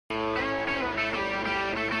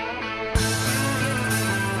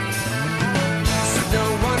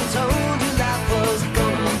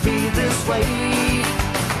persuade.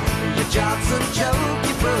 Your job's a joke,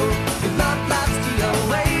 you broke, your love life's the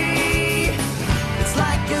away. It's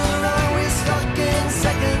like you're always stuck in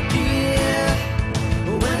second gear,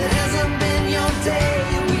 when it hasn't been your day,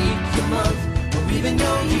 your week, your month, or even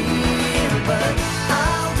your year. But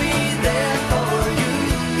I'll be there for you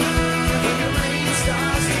when the rain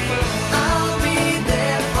starts to fall. I'll be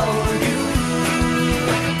there for you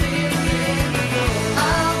when the feeling goes.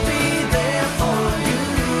 I'll be there for you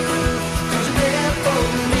 'cause you're there for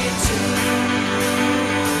me too.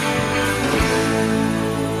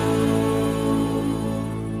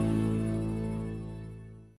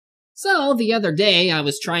 So, the other day, I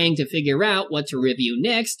was trying to figure out what to review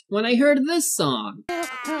next when I heard this song.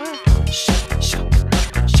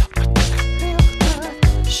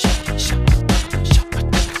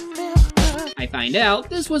 I find out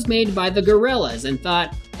this was made by the Gorillaz and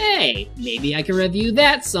thought, hey, maybe I can review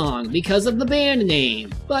that song because of the band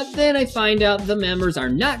name. But then I find out the members are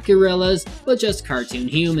not gorillas, but just cartoon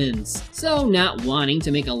humans. So, not wanting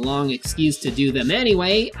to make a long excuse to do them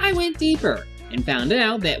anyway, I went deeper and found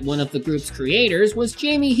out that one of the group's creators was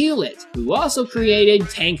Jamie Hewlett, who also created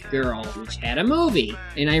Tank Girl, which had a movie.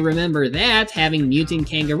 And I remember that having mutant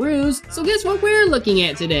kangaroos, so guess what we're looking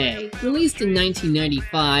at today? Released in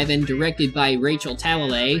 1995 and directed by Rachel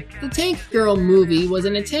Talalay, the Tank Girl movie was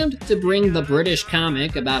an attempt to bring the British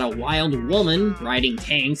comic about a wild woman riding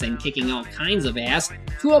tanks and kicking all kinds of ass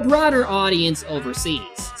to a broader audience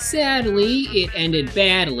overseas. Sadly, it ended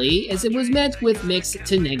badly as it was met with mixed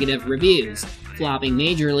to negative reviews, flopping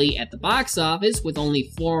majorly at the box office with only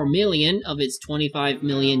 $4 million of its $25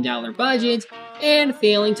 million budget, and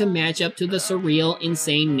failing to match up to the surreal,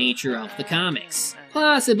 insane nature of the comics,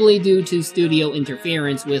 possibly due to studio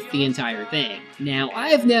interference with the entire thing. Now,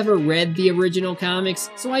 I've never read the original comics,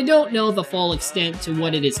 so I don't know the full extent to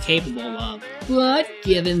what it is capable of, but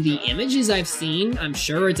given the images I've seen, I'm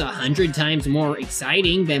sure it's 100 times more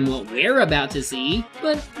exciting than what we're about to see.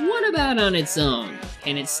 But what about on its own?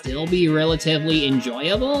 Can it still be relatively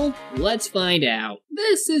enjoyable? Let's find out.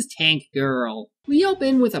 This is Tank Girl. We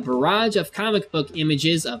open with a barrage of comic book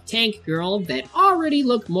images of Tank Girl that already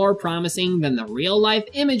look more promising than the real-life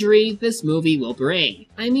imagery this movie will bring.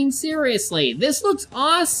 I mean, seriously, this looks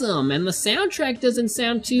awesome, and the soundtrack doesn't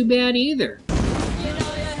sound too bad either.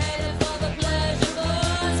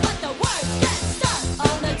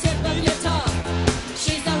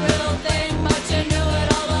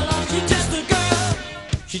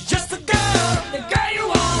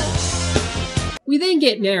 We then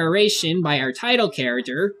get narration by our title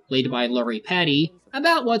character, played by Lori Petty,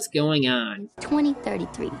 about what's going on.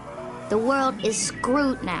 2033. The world is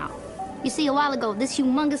screwed now. You see, a while ago, this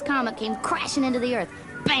humongous comet came crashing into the Earth.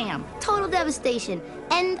 Bam! Total devastation.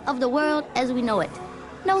 End of the world as we know it.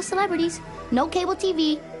 No celebrities, no cable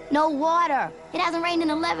TV, no water. It hasn't rained in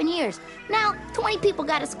 11 years. Now, 20 people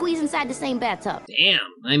gotta squeeze inside the same bathtub. Damn,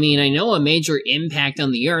 I mean, I know a major impact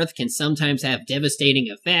on the Earth can sometimes have devastating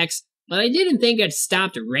effects, but I didn't think it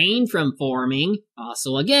stopped rain from forming.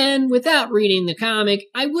 Also, again, without reading the comic,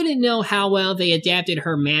 I wouldn't know how well they adapted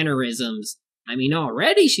her mannerisms. I mean,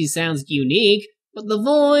 already she sounds unique, but the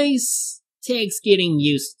voice takes getting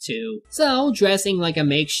used to. So, dressing like a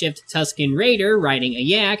makeshift Tusken Raider riding a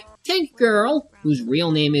yak, Tank Girl, whose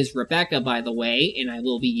real name is Rebecca by the way, and I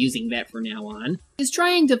will be using that from now on, is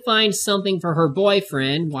trying to find something for her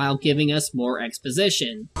boyfriend while giving us more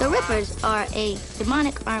exposition. The Rippers are a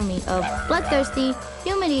demonic army of bloodthirsty,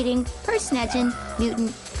 human-eating, purse-snatching,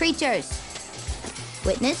 mutant creatures.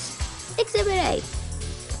 Witness Exhibit A.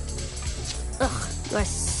 Ugh, you are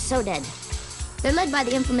so dead. They're led by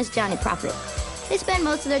the infamous Johnny Prophet. They spend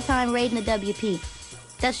most of their time raiding the WP.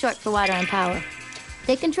 That's short for water and power.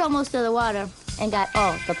 They control most of the water and got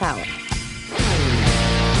all the power.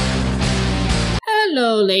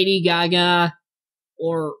 Hello, Lady Gaga.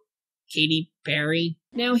 Or Katy Perry.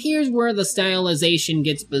 Now here's where the stylization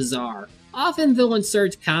gets bizarre. Often they'll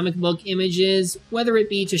insert comic book images, whether it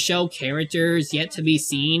be to show characters yet to be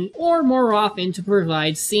seen, or more often to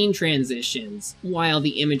provide scene transitions. While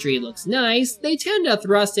the imagery looks nice, they tend to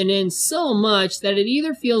thrust it in so much that it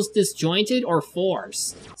either feels disjointed or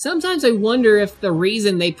forced. Sometimes I wonder if the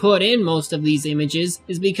reason they put in most of these images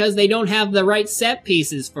is because they don't have the right set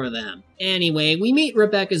pieces for them. Anyway, we meet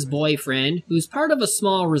Rebecca's boyfriend, who's part of a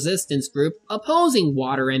small resistance group opposing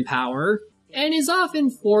water and power, and is often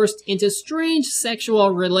forced into strange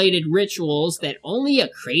sexual-related rituals that only a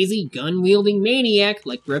crazy gun-wielding maniac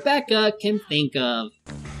like Rebecca can think of.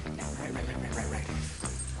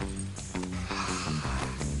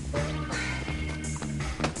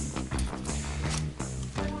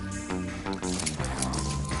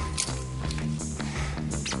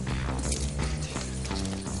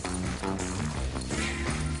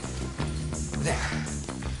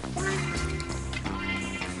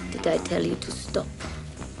 did I tell you to stop?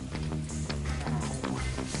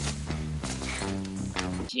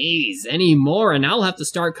 Jeez, any more and I'll have to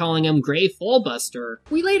start calling him Grey Fullbuster.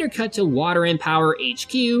 We later cut to Water and Power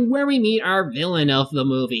HQ, where we meet our villain of the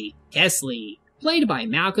movie, Kesley, played by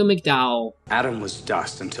Malcolm McDowell. Adam was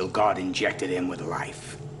dust until God injected him with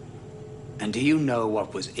life. And do you know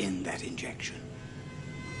what was in that injection?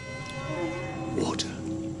 Water.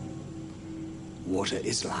 Water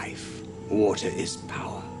is life. Water is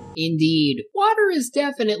power. Indeed, water is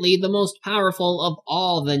definitely the most powerful of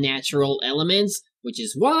all the natural elements, which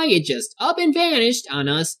is why it just up and vanished on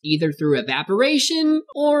us either through evaporation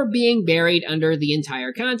or being buried under the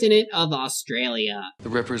entire continent of Australia. The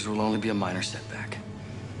Rippers will only be a minor setback.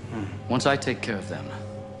 Once I take care of them,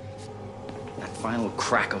 that final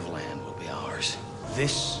crack of land will be ours.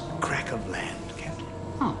 This crack of land, Captain.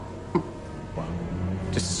 Well,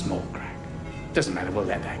 just a small crack. Doesn't matter, we'll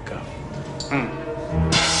let that go.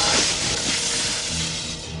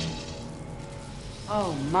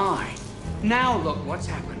 Oh my. Now look what's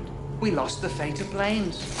happened. We lost the Theta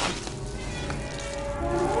Plains.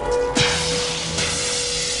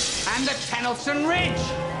 And the Tennelson Ridge.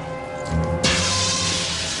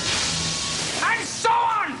 And so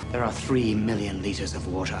on! There are 3 million liters of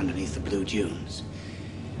water underneath the Blue Dunes.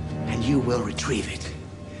 And you will retrieve it.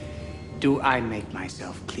 Do I make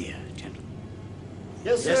myself clear, gentlemen?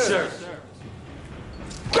 Yes, sir.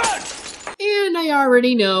 Good! And I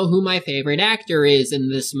already know who my favorite actor is in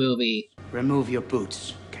this movie. Remove your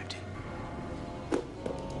boots, Captain.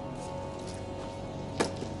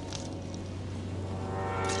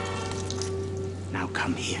 Now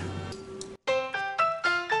come here.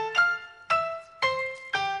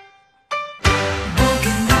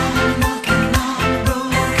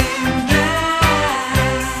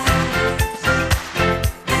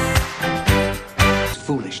 It's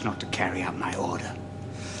foolish not to carry out my order.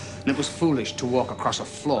 And it was foolish to walk across a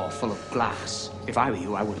floor full of glass. If I were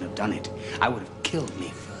you, I wouldn't have done it. I would have killed me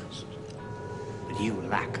first. But you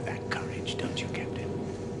lack that courage, don't you, Captain?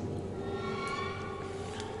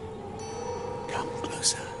 Come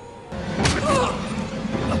closer.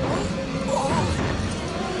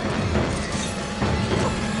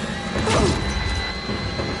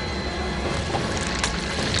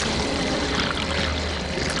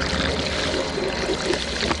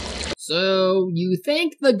 So, you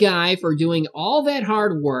thank the guy for doing all that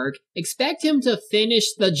hard work, expect him to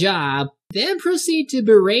finish the job, then proceed to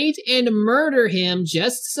berate and murder him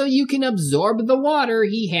just so you can absorb the water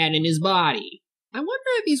he had in his body. I wonder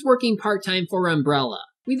if he's working part-time for Umbrella.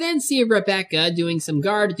 We then see Rebecca doing some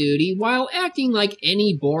guard duty while acting like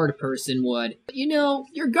any bored person would. But you know,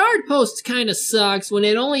 your guard post kinda sucks when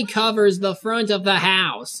it only covers the front of the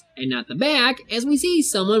house, and not the back, as we see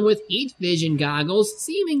someone with heat vision goggles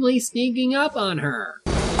seemingly sneaking up on her.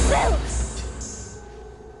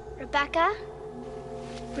 Rebecca?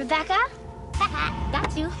 Rebecca?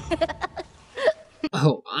 Got you.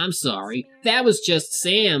 Oh, I'm sorry. That was just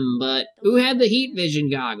Sam, but who had the heat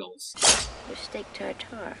vision goggles? Your steak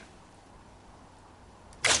tartare.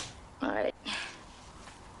 Alright.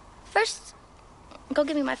 First, go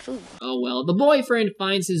give me my food. Oh well, the boyfriend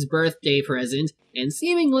finds his birthday present and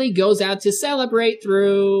seemingly goes out to celebrate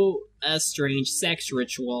through a strange sex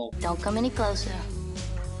ritual. Don't come any closer.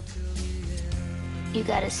 You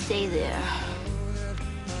gotta stay there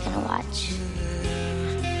and watch.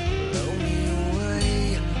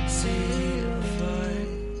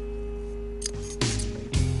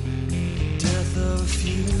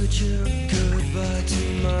 Future, goodbye to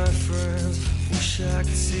my friends. Wish I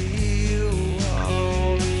could see you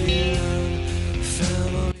all again.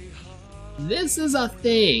 Family. This is a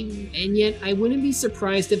thing, and yet I wouldn't be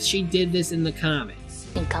surprised if she did this in the comics.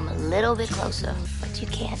 And come a little bit closer, but you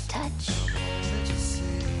can't touch.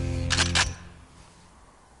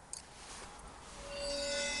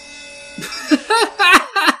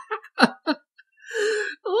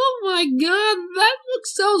 Oh my god, that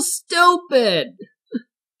looks so stupid!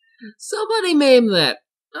 Somebody meme that.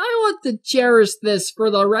 I want to cherish this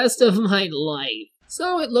for the rest of my life.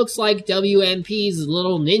 So it looks like WMP's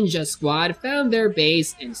little ninja squad found their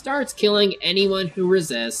base and starts killing anyone who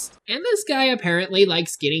resists. And this guy apparently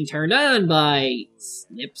likes getting turned on by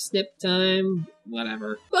snip snip time,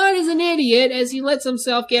 whatever. But is an idiot as he lets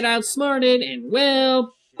himself get outsmarted and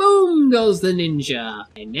well, boom goes the ninja.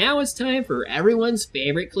 And now it's time for everyone's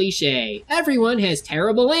favorite cliche. Everyone has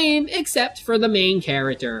terrible aim except for the main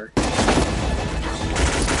character.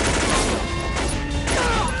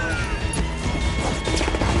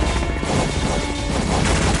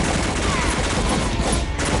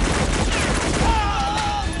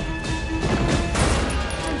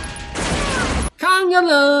 Conga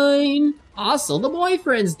line! Also, the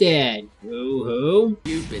boyfriend's dead. Woo-hoo.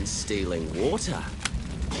 You've been stealing water.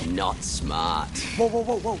 Not smart. Whoa, whoa,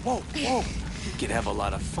 whoa, whoa, whoa, whoa. You could have a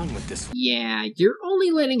lot of fun with this one. Yeah, you're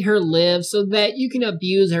only letting her live so that you can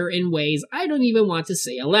abuse her in ways I don't even want to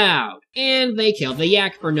say aloud. And they kill the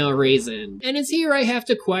yak for no reason. And it's here I have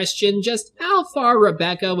to question just how far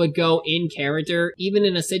Rebecca would go in character, even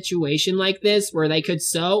in a situation like this where they could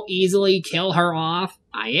so easily kill her off.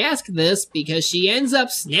 I ask this because she ends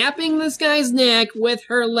up snapping this guy's neck with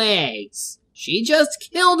her legs. She just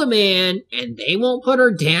killed a man, and they won't put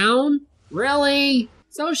her down? Really?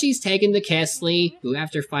 So she's taken to Kesley, who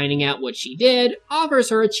after finding out what she did, offers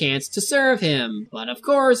her a chance to serve him. But of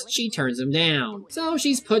course, she turns him down. So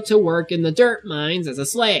she's put to work in the dirt mines as a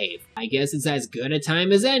slave. I guess it's as good a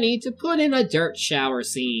time as any to put in a dirt shower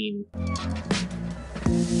scene.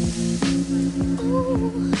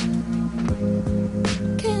 Oh,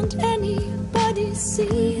 can't anybody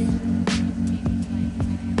see?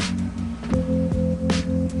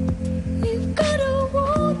 You've got a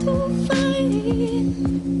war to fight.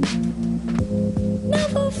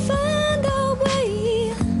 Never find our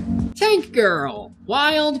way. Tank Girl!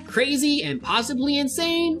 Wild, crazy, and possibly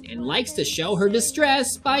insane, and likes to show her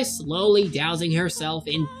distress by slowly dousing herself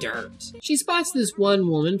in dirt. She spots this one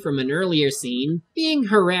woman from an earlier scene being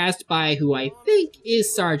harassed by who I think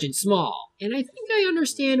is Sergeant Small, and I think I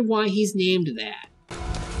understand why he's named that.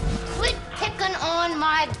 Quit picking on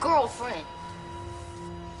my girlfriend.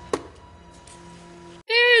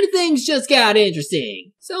 And things just got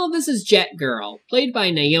interesting. So this is Jet Girl, played by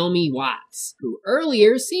Naomi Watts, who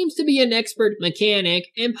earlier seems to be an expert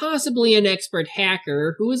mechanic and possibly an expert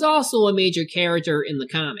hacker who is also a major character in the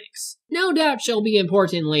comics. No doubt she'll be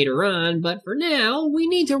important later on, but for now, we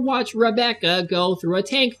need to watch Rebecca go through a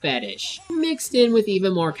tank fetish, mixed in with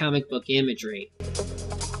even more comic book imagery.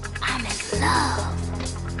 I'm in love.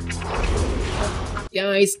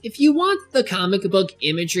 Guys, if you want the comic book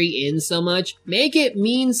imagery in so much, make it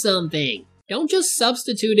mean something. Don't just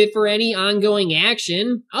substitute it for any ongoing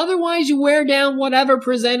action, otherwise you wear down whatever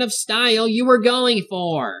 % of style you were going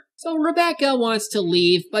for. So Rebecca wants to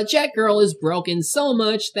leave, but Jet Girl is broken so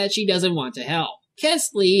much that she doesn't want to help.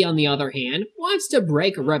 Kesley, on the other hand, wants to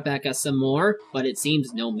break Rebecca some more, but it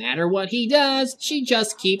seems no matter what he does, she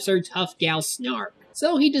just keeps her tough gal snark.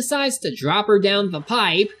 So he decides to drop her down the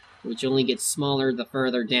pipe, which only gets smaller the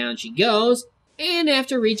further down she goes, and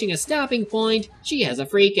after reaching a stopping point, she has a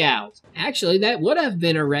freak out. Actually, that would have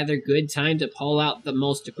been a rather good time to pull out the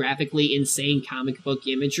most graphically insane comic book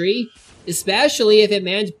imagery, especially if it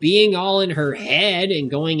meant being all in her head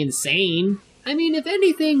and going insane. I mean, if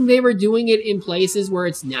anything, they were doing it in places where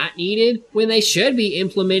it's not needed, when they should be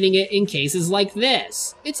implementing it in cases like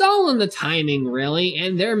this. It's all in the timing, really,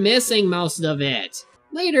 and they're missing most of it.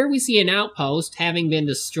 Later, we see an outpost having been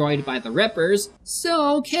destroyed by the Rippers,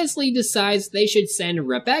 so Kesley decides they should send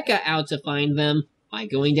Rebecca out to find them by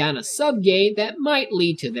going down a subgate that might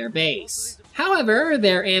lead to their base. However,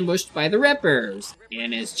 they're ambushed by the Rippers,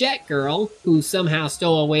 and as Jet Girl, who somehow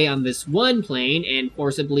stole away on this one plane and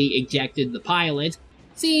forcibly ejected the pilot,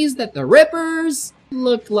 sees that the Rippers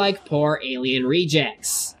look like poor alien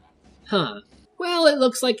rejects. Huh. Well, it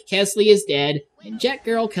looks like Kesley is dead, and Jet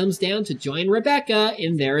Girl comes down to join Rebecca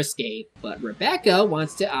in their escape. But Rebecca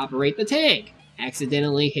wants to operate the tank,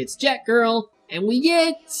 accidentally hits Jet Girl, and we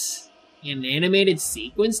get an animated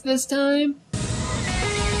sequence this time?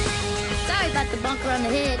 Sorry about the bunker on the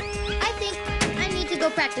head. I think I need to go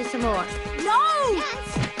practice some more. No!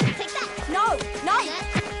 Yes. Take that. No! No!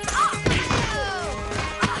 Yes.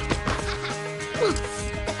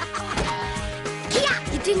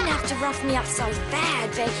 You didn't have to rough me up so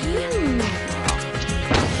bad, Becky.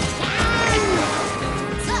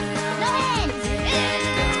 Look, no hands.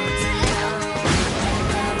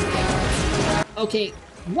 Okay,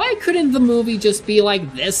 why couldn't the movie just be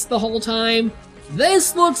like this the whole time?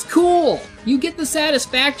 This looks cool! You get the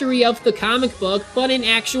satisfactory of the comic book, but in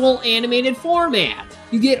actual animated format.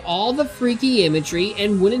 You get all the freaky imagery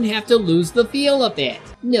and wouldn't have to lose the feel of it.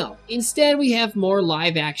 No, instead we have more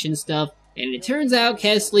live action stuff, and it turns out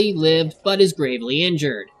Kesley lived but is gravely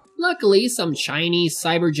injured. Luckily, some Chinese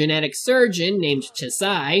cybergenetic surgeon named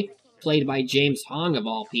Chisai, played by James Hong of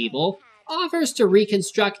all people, offers to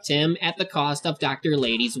reconstruct him at the cost of Dr.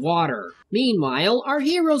 Lady's water. Meanwhile, our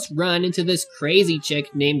heroes run into this crazy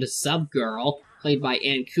chick named Subgirl, played by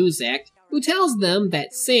Ann Cusack, who tells them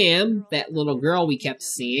that Sam, that little girl we kept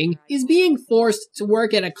seeing, is being forced to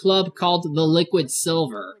work at a club called the Liquid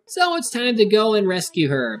Silver. So it's time to go and rescue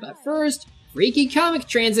her, but first, freaky comic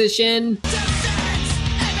transition!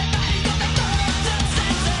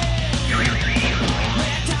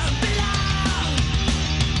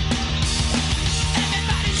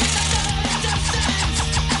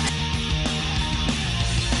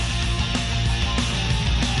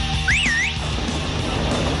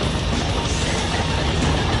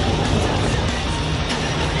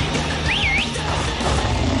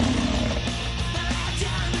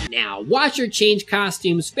 Now, watch her change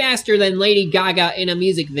costumes faster than Lady Gaga in a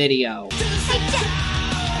music video.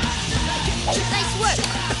 Nice work.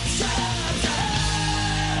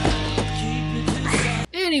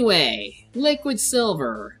 Anyway, Liquid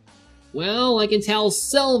Silver. Well, I can tell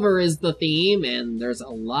silver is the theme, and there's a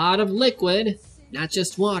lot of liquid. Not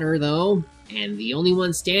just water, though. And the only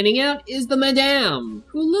one standing out is the Madame,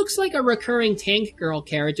 who looks like a recurring Tank Girl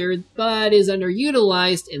character, but is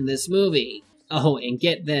underutilized in this movie. Oh, and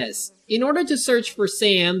get this. In order to search for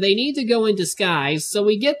Sam, they need to go in disguise, so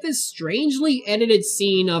we get this strangely edited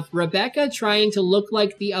scene of Rebecca trying to look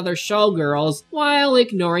like the other showgirls while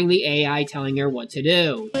ignoring the AI telling her what to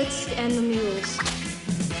do. Bullets and the mules.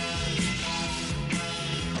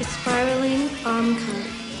 The spiraling arm cut.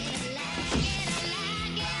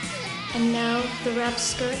 And now the wrap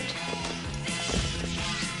skirt.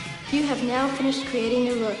 You have now finished creating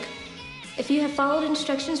your look. If you have followed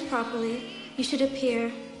instructions properly, you should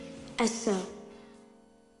appear as so.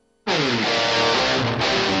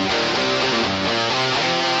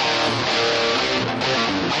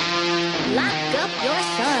 Lock up your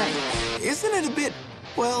son. Isn't it a bit,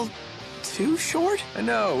 well, too short? I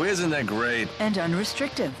know, isn't that great? And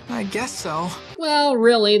unrestricted. I guess so. Well,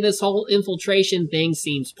 really, this whole infiltration thing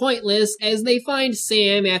seems pointless, as they find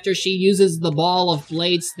Sam after she uses the ball of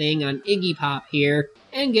blades thing on Iggy Pop here,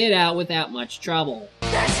 and get out without much trouble.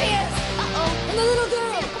 There she is! Uh-oh! And the little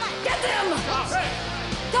girl! Get them!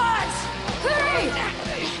 Guards! Hurry!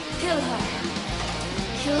 Kill her.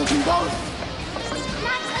 Kill them both.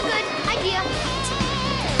 Not a good idea.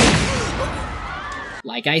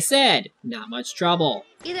 Like I said, not much trouble.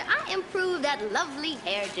 Either I improve that lovely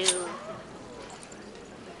hairdo,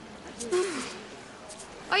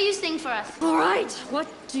 or you sing for us. All right, what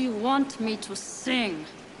do you want me to sing?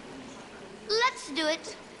 Let's do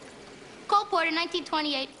it. Cole Porter,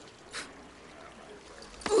 1928.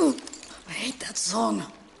 I hate that song.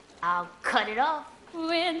 I'll cut it off.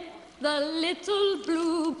 When the little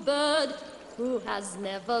blue bird, who has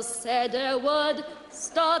never said a word,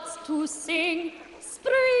 starts to sing,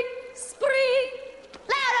 spring, spring.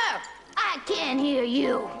 Louder! I can't hear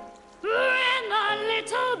you. When a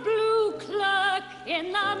little blue clerk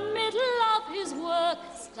in the middle of his work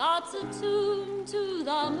starts a tune to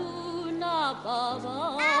the moon above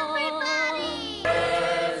us. Everybody!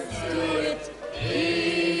 Let's do it,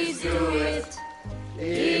 please do it.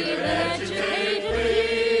 Even educated,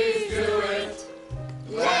 please do it.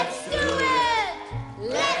 Let's do it!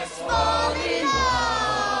 Let's fall in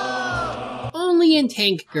love! Only in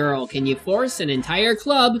Tank Girl can you force an entire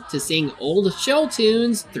club to sing old show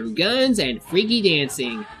tunes through guns and freaky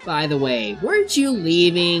dancing. By the way, weren't you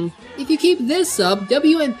leaving? If you keep this up,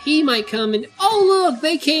 WMP might come and oh look,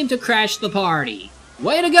 they came to crash the party.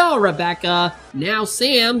 Way to go, Rebecca! Now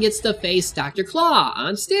Sam gets to face Dr. Claw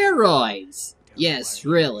on steroids. Yes,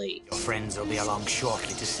 really. Your friends will be along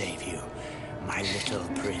shortly to save you, my little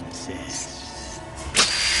princess.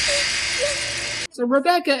 So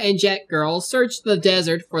Rebecca and Jet Girl search the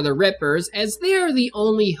desert for the Rippers, as they're the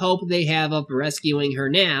only hope they have of rescuing her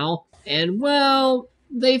now, and well,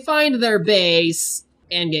 they find their base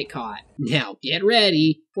and get caught. Now get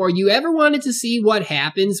ready, for you ever wanted to see what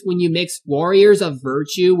happens when you mix warriors of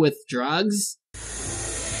virtue with drugs?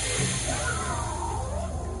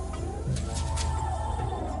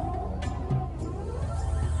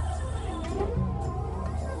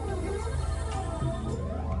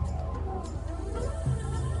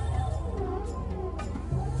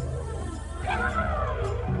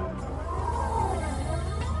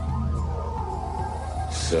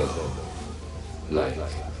 So, like,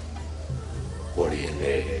 what are your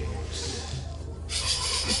names?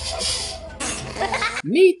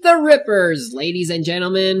 Meet the Rippers, ladies and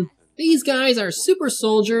gentlemen. These guys are super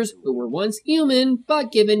soldiers who were once human,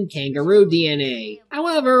 but given kangaroo DNA.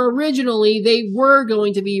 However, originally they were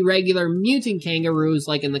going to be regular mutant kangaroos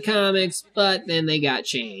like in the comics, but then they got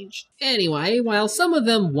changed. Anyway, while some of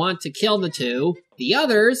them want to kill the two, the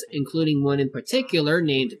others, including one in particular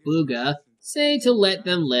named Booga, say to let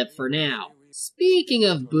them live for now. Speaking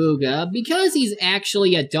of Booga, because he's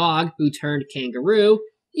actually a dog who turned kangaroo,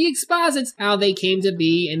 he exposits how they came to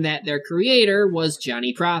be and that their creator was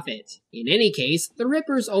Johnny Prophet. In any case, the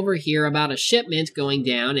Rippers overhear about a shipment going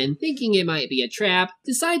down and thinking it might be a trap,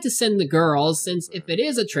 decide to send the girls since if it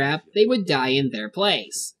is a trap, they would die in their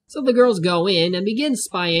place. So the girls go in and begin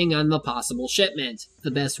spying on the possible shipment.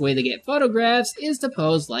 The best way to get photographs is to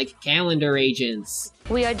pose like calendar agents.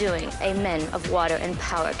 We are doing a Men of Water and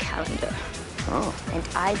Power calendar. Oh. And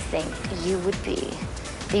I think you would be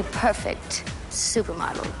the perfect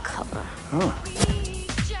supermodel cover. Huh.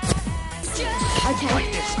 Okay,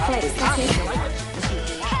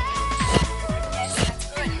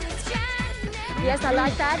 Yes, I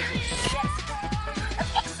like that.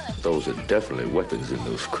 Those are definitely weapons in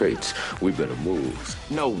those crates. We better move.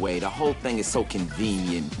 No way. The whole thing is so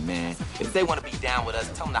convenient, man. If they want to be down with us,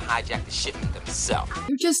 tell them to hijack the shipment themselves.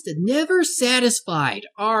 You're just never satisfied,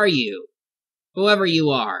 are you? Whoever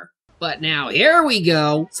you are. But now here we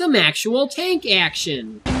go, some actual tank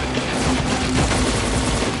action.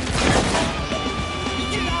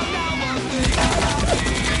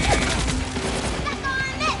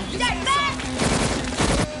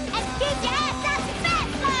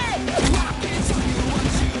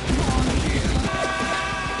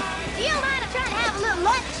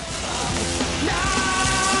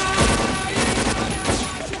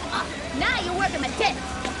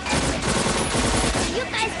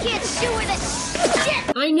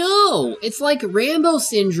 I know! It's like Rambo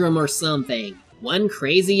syndrome or something. One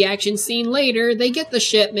crazy action scene later, they get the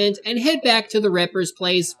shipment and head back to the Ripper's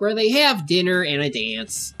place where they have dinner and a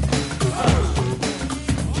dance.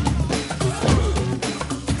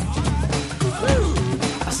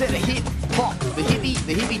 I said a hip hop, the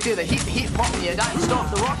hippie to the hip hop. You don't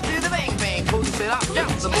stop the rock to the bang bang. Pull the set up, jump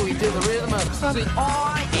the boogie to the rhythm of the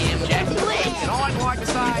I am Jackie Lee, and I'd like to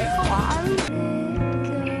say hello.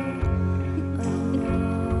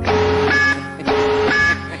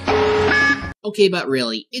 Okay, but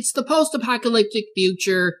really, it's the post-apocalyptic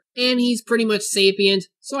future, and he's pretty much sapient,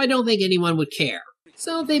 so I don't think anyone would care.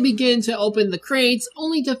 So they begin to open the crates,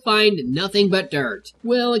 only to find nothing but dirt.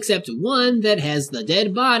 Well, except one that has the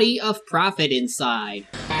dead body of Prophet inside.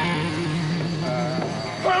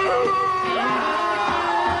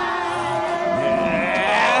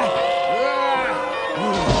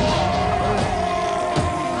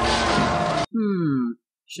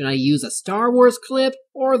 Should I use a Star Wars clip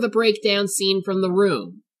or the breakdown scene from The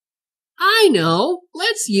Room? I know!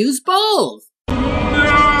 Let's use both!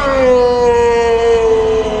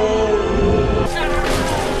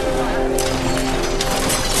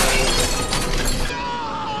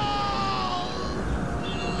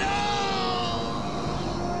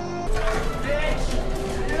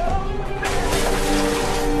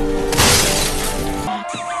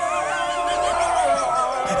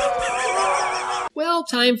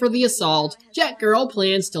 Time for the assault. Jet Girl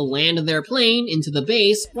plans to land their plane into the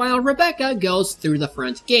base while Rebecca goes through the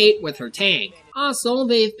front gate with her tank. Also,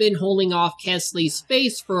 they've been holding off Kesley's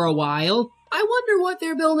face for a while. I wonder what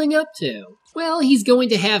they're building up to. Well, he's going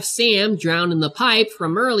to have Sam drown in the pipe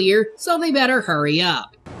from earlier, so they better hurry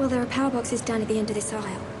up. Well, there are power boxes down at the end of this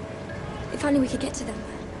aisle. If only we could get to them.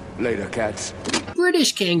 Later, cats.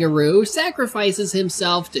 British Kangaroo sacrifices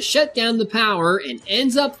himself to shut down the power and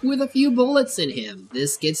ends up with a few bullets in him.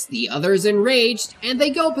 This gets the others enraged, and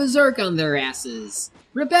they go berserk on their asses.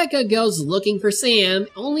 Rebecca goes looking for Sam,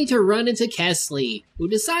 only to run into Kesley, who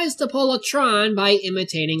decides to pull a Tron by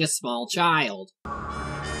imitating a small child.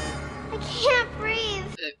 I can't breathe.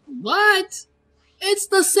 What? It's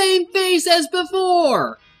the same face as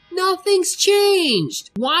before! Nothing's changed!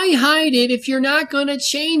 Why hide it if you're not gonna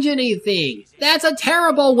change anything? That's a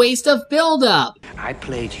terrible waste of build-up! I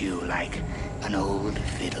played you like an old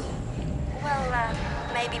fiddle. Well,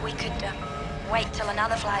 maybe we could wait till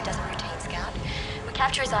another flight does a routine scout. We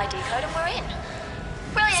capture his ID code and we're in.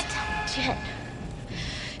 Brilliant! Jet,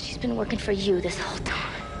 she's been working for you this whole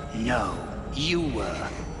time. No, you were.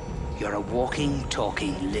 You're a walking,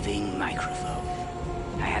 talking, living microphone.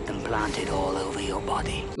 I had them planted all over your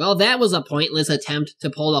body. Well, that was a pointless attempt to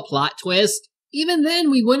pull a plot twist. Even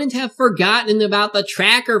then, we wouldn't have forgotten about the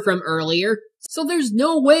tracker from earlier, so there's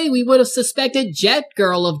no way we would have suspected Jet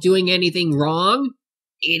Girl of doing anything wrong.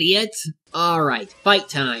 Idiot. Alright, fight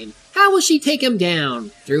time. How will she take him down?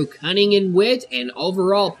 Through cunning and wit and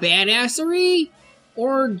overall badassery?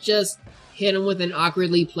 Or just hit him with an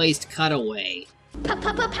awkwardly placed cutaway?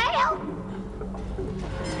 Pale?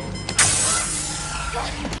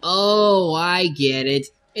 Oh, I get it.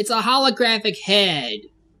 It's a holographic head.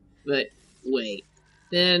 But wait,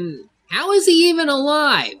 then how is he even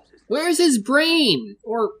alive? Where's his brain?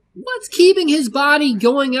 Or what's keeping his body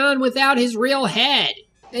going on without his real head?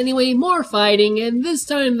 Anyway, more fighting, and this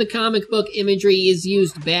time the comic book imagery is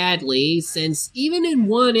used badly, since even in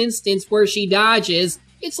one instance where she dodges,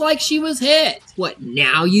 it's like she was hit. What,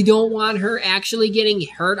 now you don't want her actually getting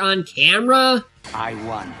hurt on camera? I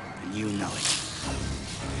won, and you know it.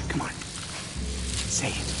 Come on. Say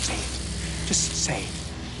it, say it. Just say it.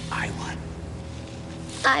 I won.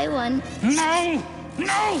 I won. No!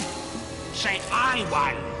 No! Say I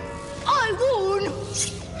won. I won!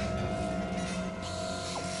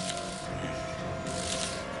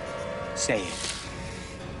 Say it.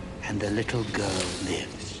 And the little girl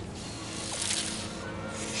lives.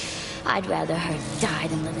 I'd rather her die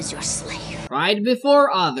than live as your slave. Pride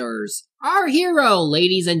before others. Our hero,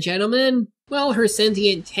 ladies and gentlemen. Well, her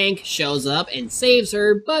sentient tank shows up and saves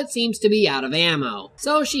her, but seems to be out of ammo.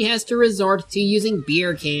 So she has to resort to using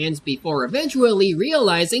beer cans before eventually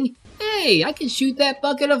realizing, hey, I can shoot that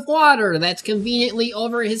bucket of water that's conveniently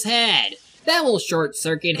over his head. That will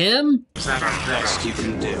short-circuit him. Is that the best you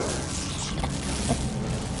can do?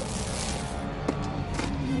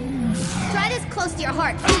 Try this close to your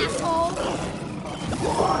heart, asshole!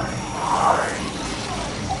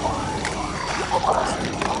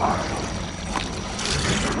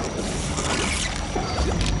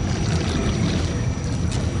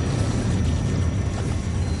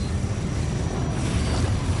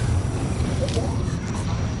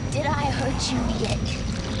 Did I hurt you yet?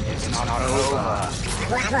 It's not over.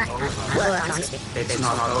 It's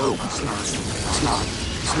not over. It's not.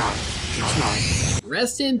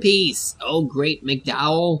 Rest in peace, oh great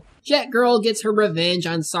McDowell. Jet Girl gets her revenge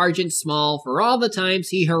on Sergeant Small for all the times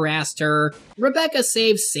he harassed her. Rebecca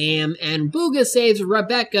saves Sam, and Booga saves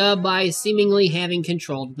Rebecca by seemingly having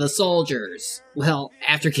controlled the soldiers. Well,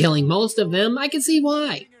 after killing most of them, I can see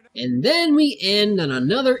why. And then we end on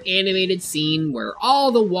another animated scene where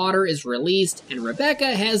all the water is released and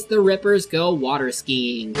Rebecca has the Rippers go water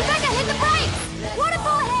skiing. Rebecca, hit the brakes!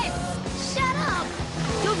 Waterfall ahead! Shut up!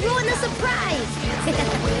 You'll ruin the surprise!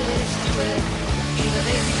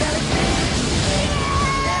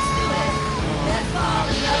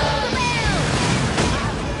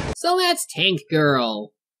 So that's Tank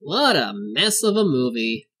Girl. What a mess of a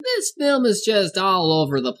movie. This film is just all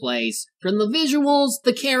over the place, from the visuals,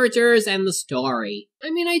 the characters, and the story.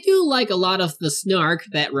 I mean, I do like a lot of the snark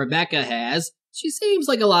that Rebecca has. She seems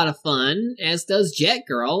like a lot of fun, as does Jet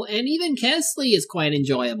Girl, and even Kesley is quite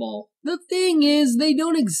enjoyable. The thing is, they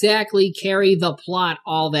don't exactly carry the plot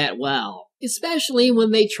all that well, especially when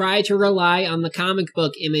they try to rely on the comic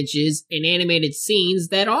book images and animated scenes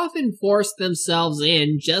that often force themselves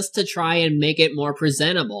in just to try and make it more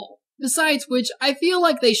presentable. Besides which, I feel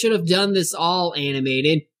like they should have done this all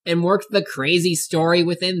animated and worked the crazy story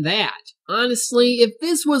within that. Honestly, if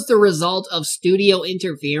this was the result of studio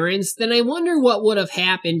interference, then I wonder what would have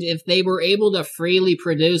happened if they were able to freely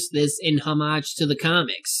produce this in homage to the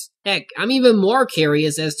comics. Heck, I'm even more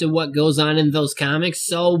curious as to what goes on in those comics,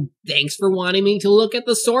 so thanks for wanting me to look at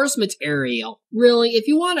the source material. Really, if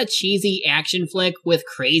you want a cheesy action flick with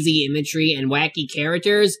crazy imagery and wacky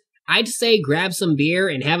characters, I'd say grab some beer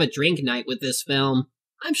and have a drink night with this film.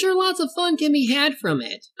 I'm sure lots of fun can be had from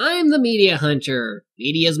it. I'm the Media Hunter.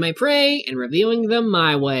 Media's my prey, and reviewing them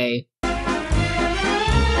my way.